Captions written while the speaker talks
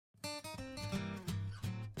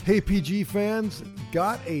Hey PG fans,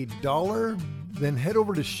 got a dollar? Then head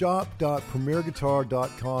over to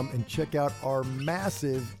shop.premierguitar.com and check out our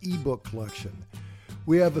massive ebook collection.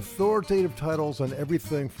 We have authoritative titles on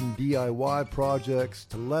everything from DIY projects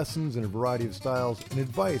to lessons in a variety of styles and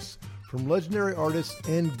advice from legendary artists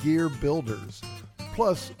and gear builders.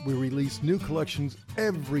 Plus, we release new collections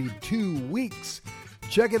every 2 weeks.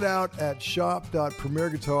 Check it out at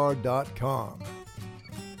shop.premierguitar.com.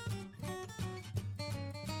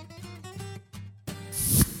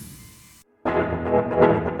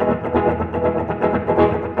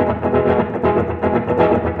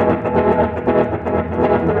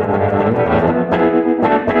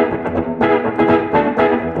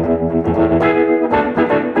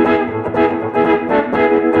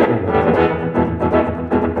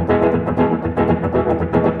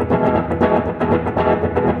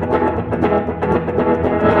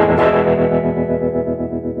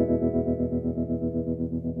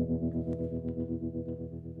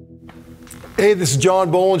 Hey, this is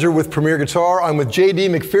John Bollinger with Premier Guitar. I'm with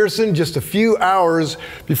JD McPherson just a few hours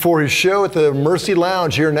before his show at the Mercy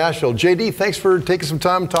Lounge here in Nashville. JD, thanks for taking some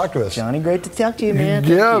time to talk to us. Johnny, great to talk to you, man.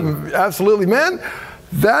 Yeah, absolutely. Man,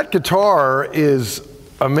 that guitar is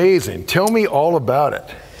amazing. Tell me all about it.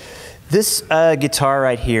 This guitar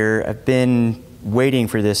right here, I've been waiting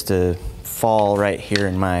for this to fall right here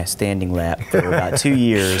in my standing lap for about 2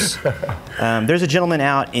 years. There's a gentleman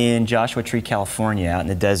out in Joshua Tree, California, out in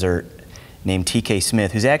the desert, named TK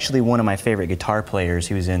Smith, who's actually one of my favorite guitar players.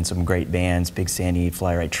 He was in some great bands, Big Sandy,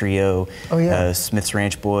 Fly Right Trio, Smith's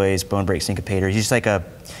Ranch Boys, Bone Break Syncopators. He's just like a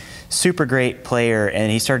super great player,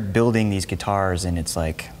 and he started building these guitars, and it's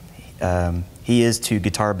like, he is to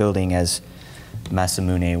guitar building as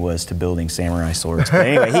Masamune was to building samurai swords. But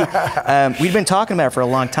anyway, we've been talking about it for a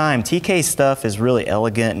long time. TK's stuff is really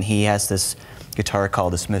elegant, and he has this guitar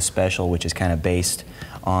called the Smith Special, which is kind of based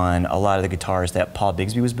on a lot of the guitars that Paul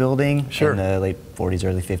Bigsby was building in the late 40s,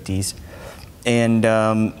 early 50s. And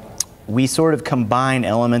we sort of combine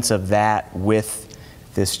elements of that with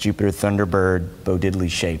this Jupiter Thunderbird Bo Diddley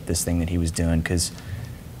shape, this thing that he was doing, because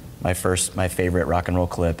my favorite rock and roll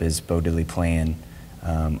clip is Bo Diddley playing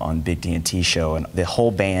on Big D&T show, and the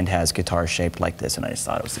whole band has guitars shaped like this, and I just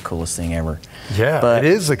thought it was the coolest thing ever. Yeah, but,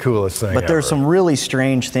 it is the coolest thing But there's some really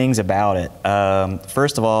strange things about it.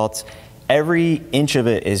 First of all, every inch of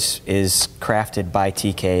it is crafted by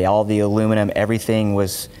TK. All the aluminum, everything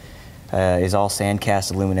is all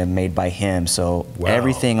sandcast aluminum made by him. So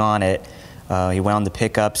everything on it, he wound the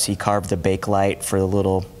pickups. He carved the Bakelite for the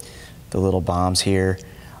little bombs here.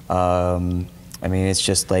 I mean, it's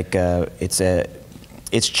just like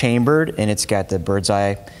it's chambered, and it's got the bird's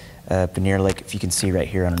eye veneer. Like if you can see right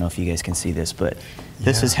here, I don't know if you guys can see this, but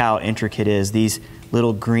this is how intricate it is. These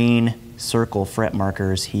little green circle fret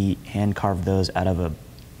markers, he hand carved those out of a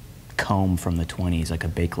comb from the 20s, like a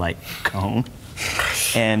Bakelite comb.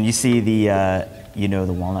 And you see the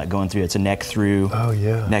the walnut going through. It's a neck through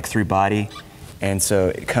body, and so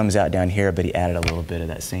it comes out down here. But he added a little bit of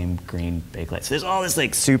that same green Bakelite. So there's all this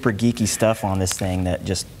like super geeky stuff on this thing that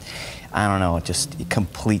just, I don't know, it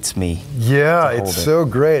completes me. Yeah, it's so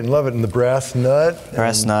great, and love it. And the brass nut.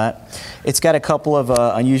 Brass nut. It's got a couple of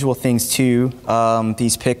unusual things too.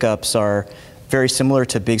 These pickups are very similar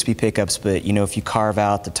to Bigsby pickups, but if you carve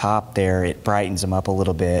out the top there, it brightens them up a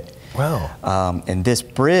little bit. Wow. And this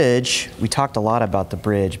bridge, we talked a lot about the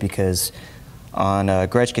bridge because on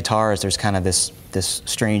Gretsch guitars, there's kind of this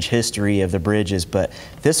strange history of the bridges, but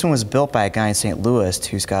this one was built by a guy in St. Louis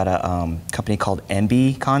who's got a company called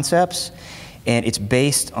MB Concepts, and it's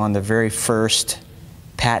based on the very first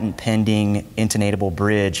patent-pending intonatable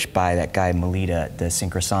bridge by that guy Melita, the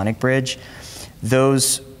Synchrosonic bridge.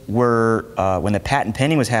 Those were, when the patent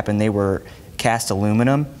pending was happening, they were cast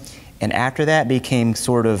aluminum, and after that became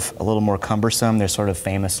sort of a little more cumbersome. They're sort of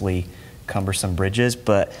famously cumbersome bridges,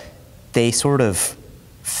 but they sort of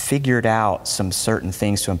figured out some certain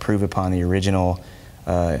things to improve upon the original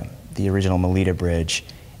Melita bridge,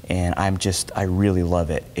 and I really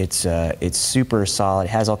love it. It's super solid. It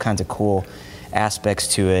has all kinds of cool aspects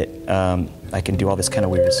to it. I can do all this kind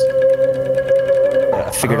of weird. I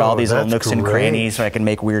figured all these little nooks and crannies so I can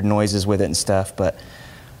make weird noises with it and stuff. But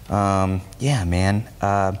yeah, man.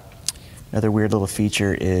 Another weird little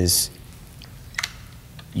feature is,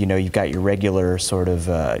 you've got your regular sort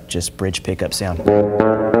of just bridge pickup sound.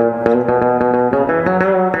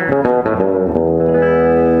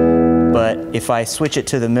 But if I switch it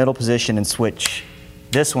to the middle position and switch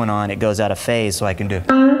this one on, it goes out of phase, so I can do.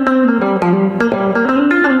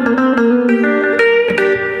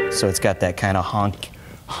 So it's got that kind of honk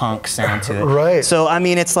sound to it. Right. So I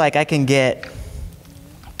mean, it's like I can get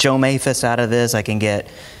Joe Maphis out of this. I can get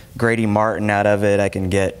Grady Martin out of it. I can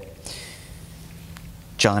get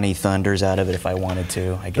Johnny Thunders out of it if I wanted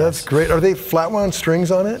to, I guess. That's great. Are they flat wound strings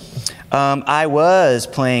on it? I was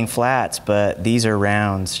playing flats, but these are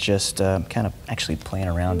rounds, just kind of actually playing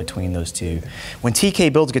around between those two. When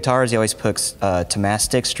TK builds guitars, he always puts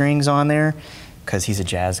Tomastic strings on there because he's a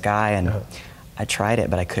jazz guy, and I tried it,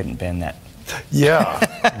 but I couldn't bend that.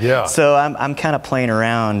 Yeah, yeah. So I'm kind of playing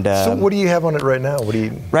around. So what do you have on it right now? What do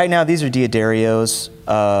you? Right now, these are D'Addarios.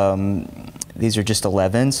 These are just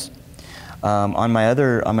 11s. On my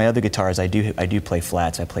other guitars, I do play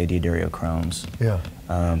flats. I play D'Addario Chromes. Yeah.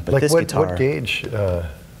 But like this guitar. What gauge?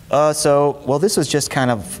 Well, this was just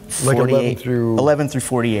kind of 48, 11 through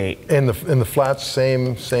 48. And the flats,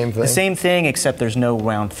 same thing. The same thing, except there's no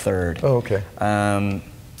round third. Oh, okay.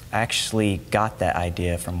 I actually got that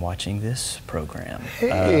idea from watching this program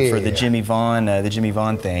Hey. for the Jimmy Vaughn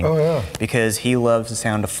thing. Oh yeah. Because he loves the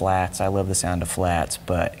sound of flats. I love the sound of flats,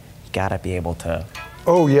 but you gotta be able to.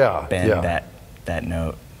 Oh yeah. Bend that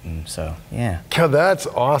note. And so yeah. God, that's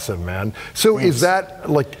awesome, man. So is that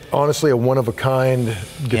like honestly a one-of-a-kind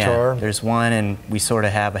guitar? Yeah, there's one, and we sort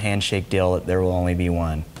of have a handshake deal that there will only be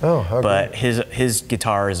one. Oh, okay. But his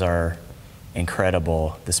guitars are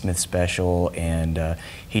incredible, the Smith Special, and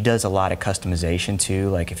he does a lot of customization too.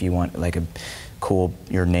 Like if you want like a cool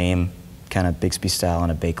your name kind of Bixby style on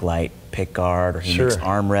a Bakelite pick guard, or he makes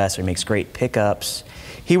armrests, or he makes great pickups.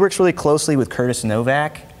 He works really closely with Curtis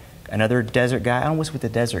Novak, another desert guy. I don't wish with the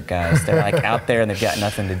desert guys. They're like out there and they've got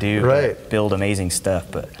nothing to do but build amazing stuff.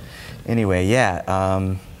 But anyway, yeah,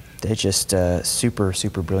 they're just super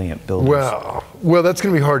brilliant builders. Wow. Well, that's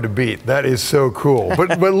going to be hard to beat. That is so cool.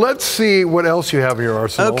 But let's see what else you have in your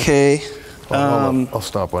arsenal. Okay. I'll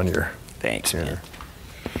stomp on your thanks, tuner. Man.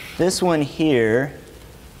 This one here,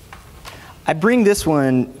 I bring this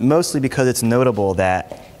one mostly because it's notable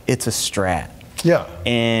that it's a Strat. Yeah.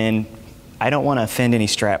 And I don't want to offend any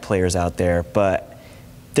Strat players out there, but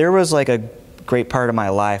there was like a great part of my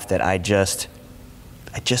life that I just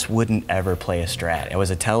wouldn't ever play a Strat. I was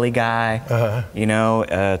a Tele guy, you know.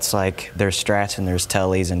 It's like there's Strats and there's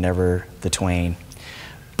Teles and never the twain.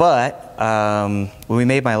 But when we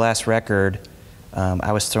made my last record,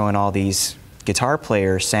 I was throwing all these guitar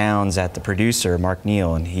player sounds at the producer, Mark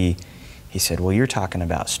Neal, and he said, "Well, you're talking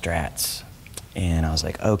about Strats." And I was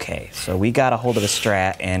like, okay. So we got a hold of a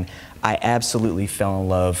Strat, and I absolutely fell in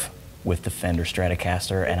love with the Fender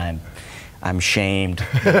Stratocaster, and I'm shamed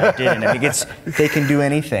that I didn't. I mean, they can do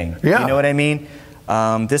anything. Yeah. You know what I mean?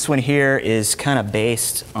 This one here is kind of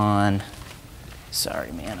based on.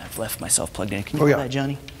 Sorry, man, I've left myself plugged in. Can you hear that,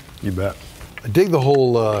 Johnny? You bet. I dig the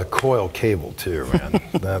whole coil cable too, man.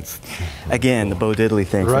 That's again the Bo Diddley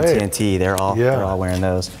thing from TNT. They're all wearing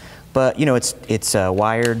those. But you know, it's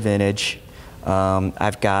wired vintage.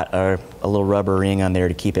 I've got a little rubber ring on there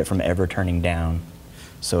to keep it from ever turning down.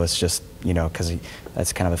 So it's just, you know, because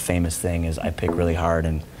that's kind of a famous thing is I pick really hard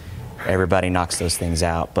and everybody knocks those things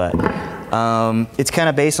out. But it's kind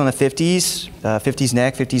of based on the 50s, 50s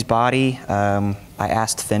neck, 50s body. I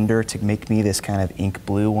asked Fender to make me this kind of ink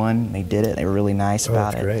blue one. They did it. They were really nice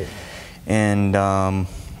about it. Great. And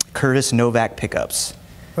Curtis Novak pickups.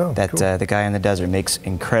 Oh, that cool. The guy in the desert makes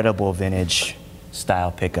incredible vintage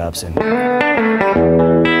style pickups, and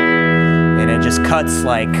it just cuts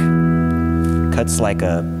like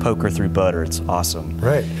a poker through butter. It's awesome.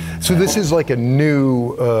 Right. So this is like a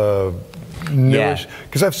new, newish,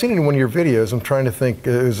 because I've seen it in one of your videos. I'm trying to think.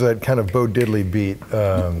 It was that kind of Bo Diddley beat.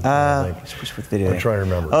 Which video? I'm trying to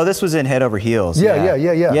remember. Oh, this was in Head Over Heels. Yeah.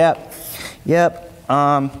 Yep.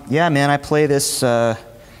 Yeah, man. I play this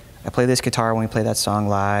guitar when we play that song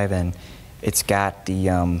live, and it's got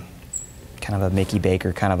the kind of a Mickey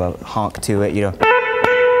Baker kind of a honk to it, you know.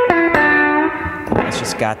 It's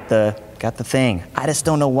just got the thing. I just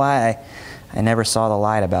don't know why I never saw the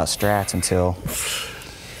light about Strats until,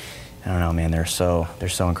 I don't know, man. They're so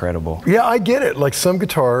incredible. Yeah, I get it. Like some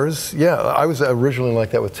guitars, I was originally like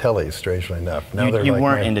that with Teles, strangely enough. Now you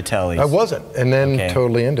weren't into Teles. I wasn't, and then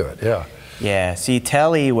totally into it. Yeah. Yeah. See,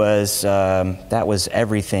 Tele was that was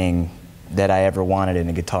everything that I ever wanted in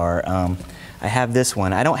a guitar. I have this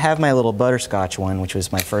one. I don't have my little butterscotch one, which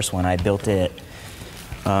was my first one. I built it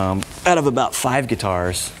out of about 5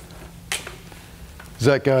 guitars. Is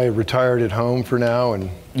that guy retired at home for now?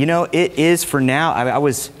 And you know, it is for now.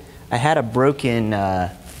 I had a broken.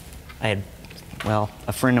 A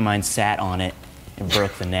friend of mine sat on it and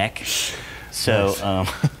broke the neck, so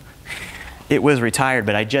it was retired.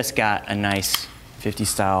 But I just got a nice 50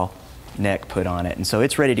 style neck put on it, and so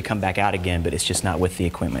it's ready to come back out again, but it's just not with the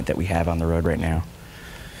equipment that we have on the road right now.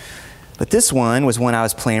 But this one was one I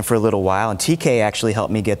was playing for a little while, and TK actually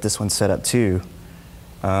helped me get this one set up too.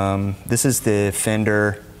 This is the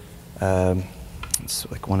Fender.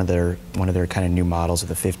 It's like one of their kind of new models of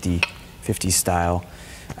the 50 style.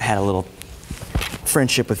 I had a little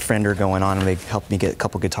friendship with Fender going on, and they helped me get a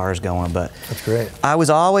couple guitars going. But that's great. I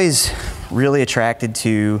was always really attracted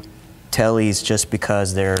to Tellies just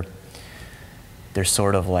because they're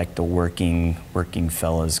sort of like the working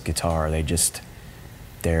fella's guitar.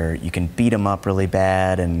 You can beat them up really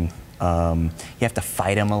bad, and you have to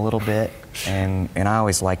fight them a little bit, and I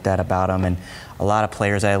always liked that about them. And a lot of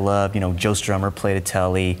players I love, Joe Strummer played a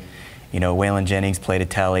Telly, Waylon Jennings played a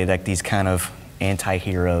Telly, like these kind of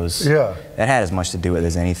anti-heroes. Yeah. That had as much to do with it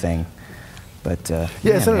as anything. But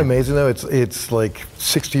yeah, isn't it amazing though? It's like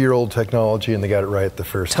 60-year-old technology, and they got it right the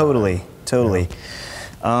first time. Totally.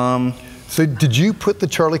 Yeah. So did you put the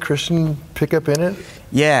Charlie Christian pickup in it?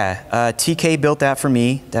 Yeah, TK built that for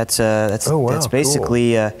me. That's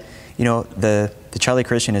basically cool. The Charlie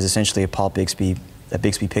Christian is essentially a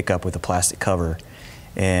Bigsby pickup with a plastic cover,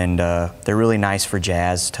 and they're really nice for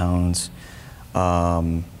jazz tones.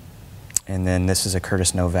 And then this is a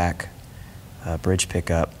Curtis Novak bridge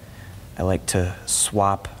pickup. I like to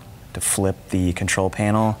flip the control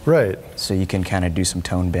panel, right? So you can kind of do some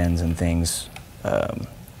tone bends and things.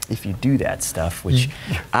 If you do that stuff, which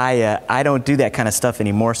I don't do that kind of stuff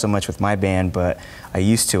anymore so much with my band, but I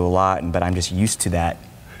used to a lot, but I'm just used to that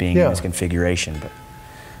being in this configuration.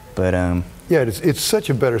 But yeah, it's such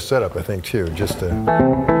a better setup, I think, too.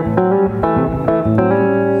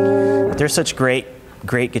 They're such great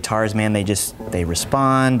guitars, man. They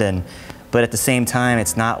respond, but at the same time,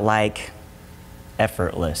 it's not like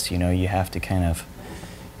effortless. You have to kind of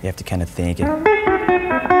think it.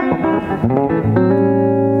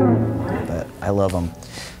 I love them.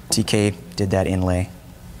 TK did that inlay.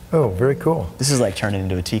 Oh, very cool. This is like turning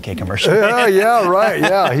into a TK commercial. Yeah, right.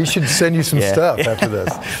 Yeah, he should send you some stuff after this.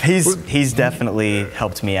 He's definitely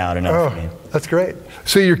helped me out enough. Oh, that's great.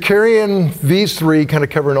 So you're carrying these three, kind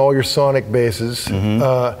of covering all your sonic bases, and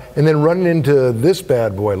then running into this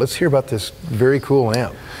bad boy. Let's hear about this very cool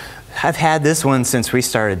amp. I've had this one since we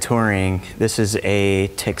started touring. This is a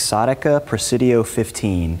Texotica Presidio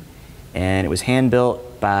 15, and it was hand-built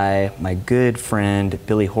by my good friend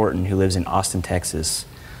Billy Horton, who lives in Austin, Texas.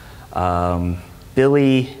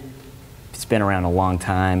 Billy has been around a long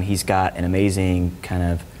time. He's got an amazing kind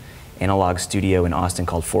of analog studio in Austin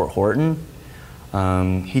called Fort Horton.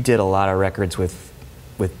 He did a lot of records with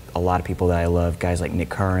a lot of people that I love, guys like Nick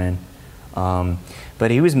Curran.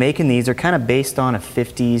 But he was making these. They're kind of based on a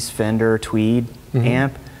 50s Fender Tweed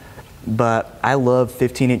amp, but I love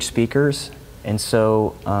 15-inch speakers, and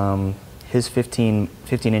so his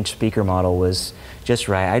 15-inch speaker model was just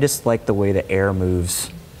right. I just like the way the air moves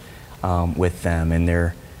with them, and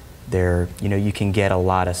they're you can get a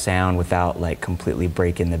lot of sound without like completely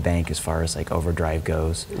breaking the bank as far as like overdrive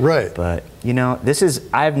goes. Right. But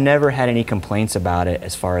I've never had any complaints about it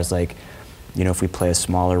as far as like, if we play a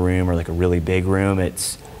smaller room or like a really big room,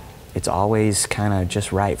 it's always kind of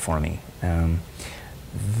just right for me.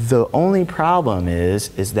 The only problem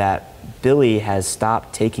is that Billy has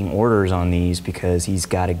stopped taking orders on these because he's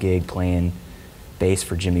got a gig playing bass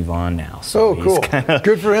for Jimmy Vaughn now. So cool.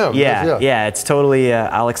 Good for him. Yeah, it's totally,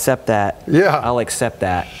 I'll accept that. Yeah. I'll accept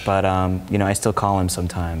that. But, I still call him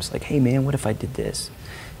sometimes, like, hey, man, what if I did this?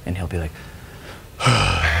 And he'll be like,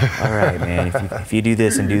 all right, man, if you do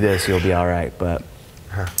this and do this, you'll be all right. But,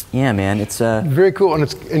 yeah, man, it's... very cool.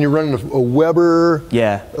 And you're running a Weber...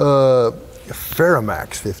 Yeah.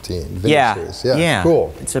 Ferromax 15. Yeah.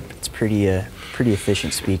 Cool. It's pretty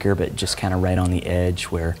efficient speaker, but just kind of right on the edge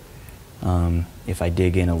where if I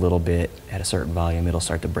dig in a little bit at a certain volume, it'll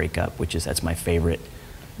start to break up, that's my favorite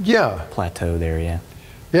plateau there,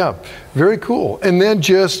 Yeah, very cool. And then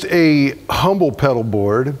just a humble pedal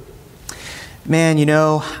board. Man,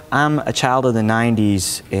 I'm a child of the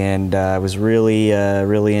 90s, and I was really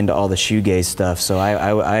into all the shoegaze stuff, so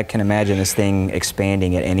I can imagine this thing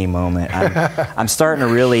expanding at any moment. I'm starting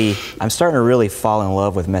to really fall in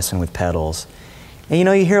love with messing with pedals. And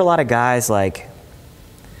you hear a lot of guys like,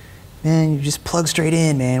 man, you just plug straight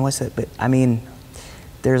in, man, what's that? But I mean,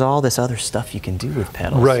 there's all this other stuff you can do with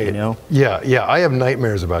pedals, right? Yeah, I have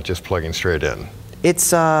nightmares about just plugging straight in.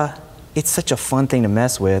 It's such a fun thing to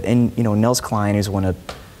mess with, and Nels Cline is one of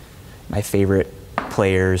my favorite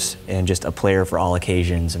players, and just a player for all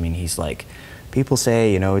occasions. I mean, he's like, people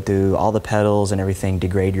say, do all the pedals and everything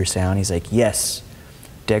degrade your sound? He's like, yes,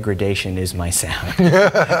 degradation is my sound.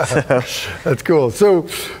 That's cool. So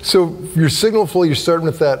your signal flow, you're starting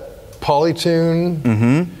with that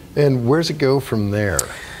Polytune, and where's it go from there?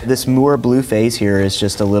 This Moore Blue Phase here is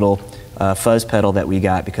just a little fuzz pedal that we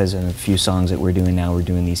got because in a few songs that we're doing now, we're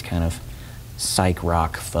doing these kind of psych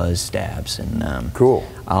rock fuzz stabs, and cool.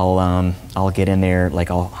 I'll get in there,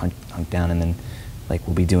 like I'll hunk down, and then like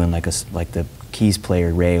we'll be doing like the keys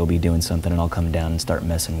player Ray will be doing something, and I'll come down and start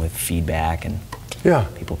messing with feedback, and yeah,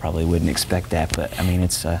 people probably wouldn't expect that, but I mean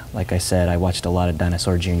it's like I said, I watched a lot of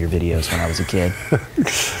Dinosaur Jr. videos when I was a kid.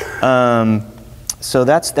 So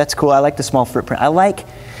that's cool. I like the small footprint. I like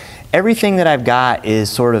everything that I've got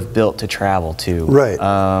is sort of built to travel too. Right.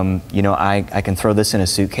 You know, I can throw this in a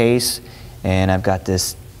suitcase, and I've got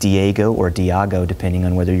this Diego or Diago, depending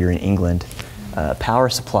on whether you're in England, power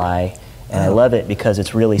supply, and I love it because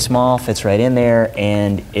it's really small, fits right in there,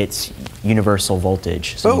 and it's universal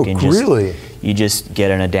voltage. So you can really? You just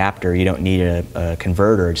get an adapter. You don't need a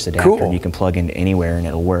converter, just adapter, cool. and you can plug into anywhere and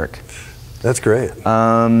it'll work. That's great.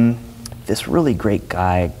 This really great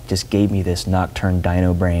guy just gave me this Nocturne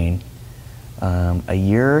Dino Brain a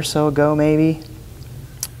year or so ago, maybe.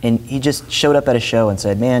 And he just showed up at a show and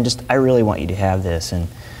said, man, I really want you to have this. And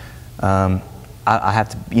I have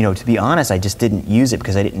to, you know, to be honest, I just didn't use it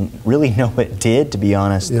because I didn't really know what it did, to be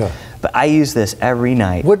honest. Yeah. But I use this every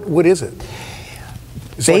night. What is it?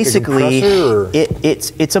 It's basically, like a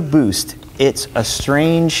it's a boost. It's a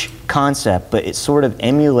strange concept, but it sort of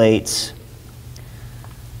emulates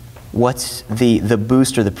what's the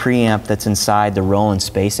boost or the preamp that's inside the Roland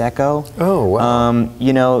Space Echo. Oh, wow.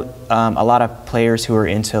 You know, a lot of players who are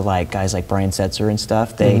into like guys like Brian Setzer and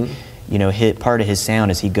stuff, they, you know, part of his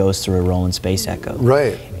sound is he goes through a Roland Space Echo.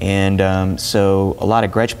 Right. And so a lot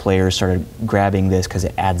of Gretsch players started grabbing this because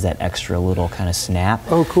it adds that extra little kind of snap.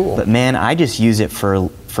 Oh, cool. But man, I just use it for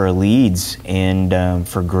leads and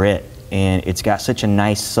for grit. And it's got such a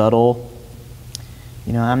nice subtle,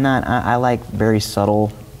 you know, I like very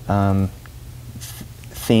subtle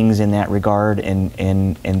things in that regard,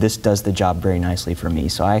 and this does the job very nicely for me.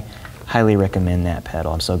 So I highly recommend that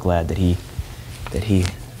pedal. I'm so glad that he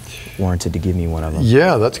warranted to give me one of them.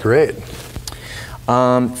 Yeah, that's great.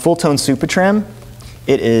 Full Tone Super Trem.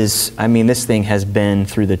 It is, I mean, this thing has been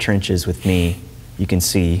through the trenches with me. You can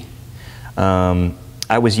see.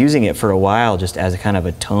 I was using it for a while just as a kind of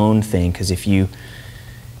a tone thing, because if you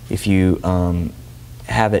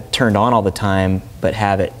have it turned on all the time but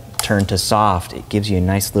have it turned to soft, it gives you a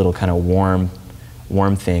nice little kind of warm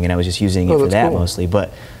thing, and I was just using it for that cool. Mostly.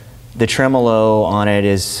 But the tremolo on it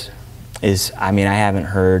is I mean, I haven't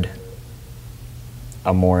heard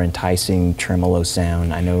a more enticing tremolo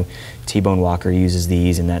sound. I know T-Bone Walker uses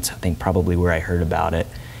these, and that's I think probably where I heard about it.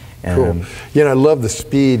 Cool. Yeah, and I love the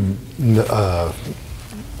speed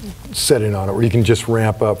setting on it, where you can just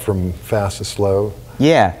ramp up from fast to slow.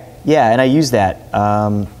 Yeah, and I use that.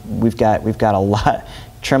 We've got a lot.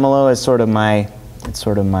 Tremolo is sort of my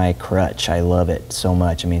crutch. I love it so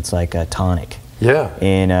much. I mean, it's like a tonic. Yeah.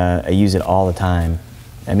 And I use it all the time.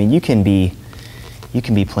 I mean, you can be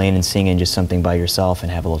playing and singing just something by yourself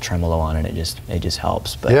and have a little tremolo on it. It just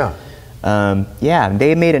helps. But yeah,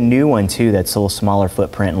 they made a new one too that's a little smaller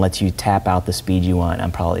footprint and lets you tap out the speed you want.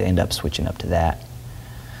 I'm probably end up switching up to that.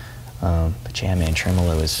 But yeah, man,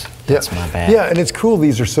 tremolo that's my bag. Yeah, and it's cool.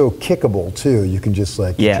 These are so kickable too. You can just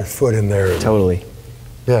like get your foot in there. Totally.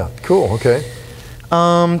 Yeah, cool. Okay.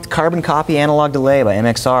 Carbon Copy Analog Delay by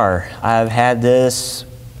MXR. I've had this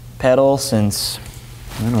pedal since,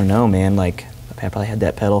 I don't know, man, like I probably had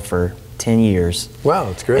that pedal for 10 years. Wow,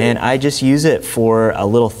 that's great. And I just use it for a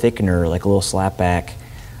little thickener, like a little slapback.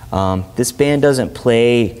 This band doesn't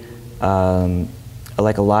play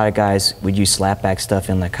like a lot of guys would use slapback stuff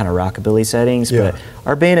in like kind of rockabilly settings, but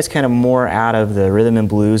our band is kind of more out of the rhythm and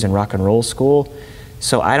blues and rock and roll school.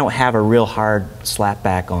 So I don't have a real hard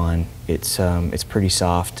slapback on. It's pretty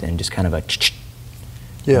soft and just kind of a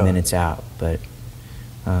and then it's out. But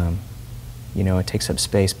you know, it takes up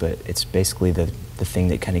space, but it's basically the thing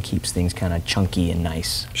that kind of keeps things kind of chunky and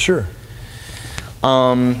nice. Sure.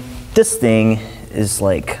 This thing is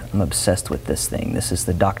like, I'm obsessed with this thing. This is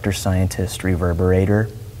the Dr. Scientist Reverberator.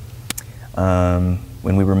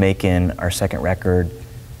 When we were making our second record,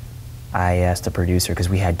 I asked the producer, because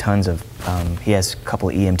we had tons of, he has a couple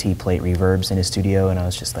of EMT plate reverbs in his studio, and I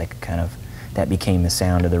was just like that became the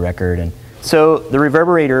sound of the record. And so the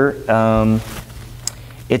Reverberator,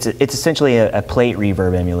 it's essentially a plate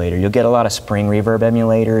reverb emulator. You'll get a lot of spring reverb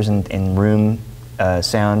emulators and room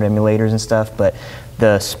sound emulators and stuff, but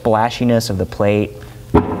the splashiness of the plate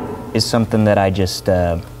is something that I just,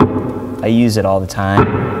 I use it all the time.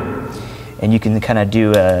 And you can kind of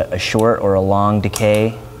do a short or a long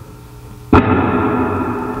decay.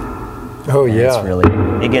 Oh yeah.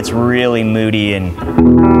 It gets really moody, and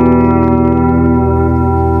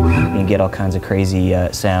you get all kinds of crazy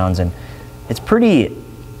sounds, and it's pretty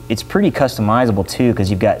it's pretty customizable too,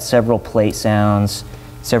 because you've got several plate sounds,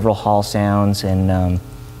 several hall sounds, and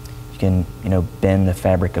you can bend the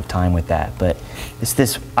fabric of time with that. But it's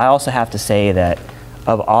this. I also have to say that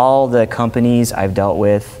of all the companies I've dealt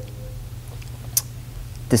with,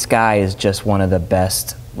 this guy is just one of the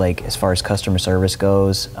best, like as far as customer service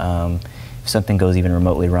goes. If something goes even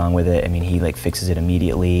remotely wrong with it, I mean, he like fixes it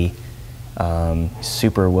immediately.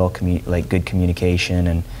 Super well, good communication,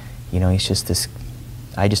 and he's just this.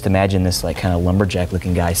 I just imagine this like kind of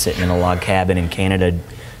lumberjack-looking guy sitting in a log cabin in Canada,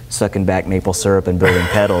 sucking back maple syrup and building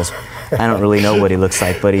pedals. I don't really know what he looks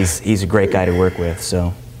like, but he's a great guy to work with.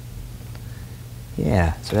 So.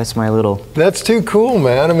 Yeah, so that's my little. That's too cool,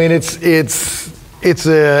 man. I mean, it's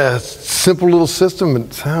a simple little system.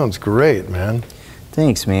 It sounds great, man.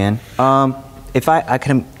 Thanks, man. If I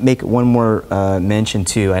can make one more mention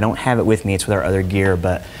too. I don't have it with me. It's with our other gear,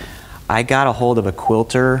 but I got a hold of a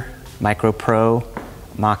Quilter Micro Pro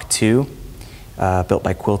Mach 2, built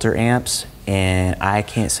by Quilter Amps, and I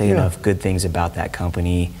can't say enough good things about that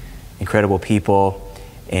company. Incredible people,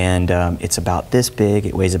 and it's about this big.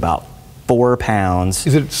 It weighs about 4 pounds.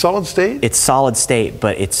 Is it solid state? It's solid state,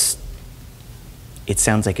 but it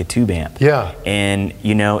sounds like a tube amp. Yeah. And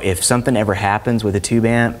if something ever happens with a tube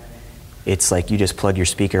amp, it's like you just plug your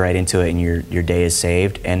speaker right into it and your day is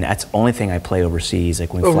saved. And that's the only thing I play overseas.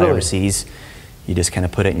 Like when we fly overseas, you just kind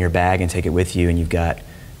of put it in your bag and take it with you, and you've got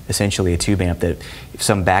essentially a tube amp that if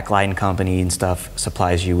some backlighting company and stuff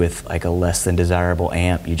supplies you with like a less than desirable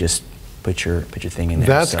amp, you just put your thing in there.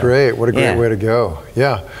 That's great. What a great way to go.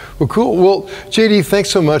 Yeah. Well, cool. Well, JD,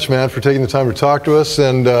 thanks so much, man, for taking the time to talk to us,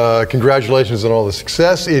 and congratulations on all the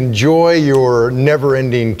success. Enjoy your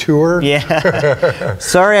never-ending tour. Yeah.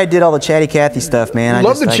 Sorry I did all the Chatty Cathy stuff, man.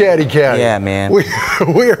 Love the Chatty Cathy. Yeah, man.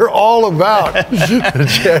 We are all about the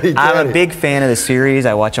Chatty Cathy. I'm a big fan of the series.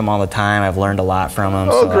 I watch them all the time. I've learned a lot from them.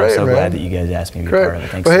 Oh, so great, I'm so man. glad that you guys asked me to be part of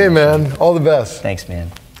it. Thanks well, so hey, much, man. All the best. Thanks,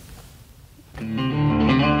 man.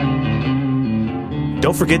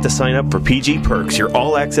 Don't forget to sign up for PG Perks, your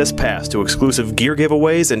all-access pass to exclusive gear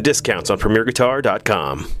giveaways and discounts on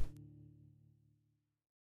PremierGuitar.com.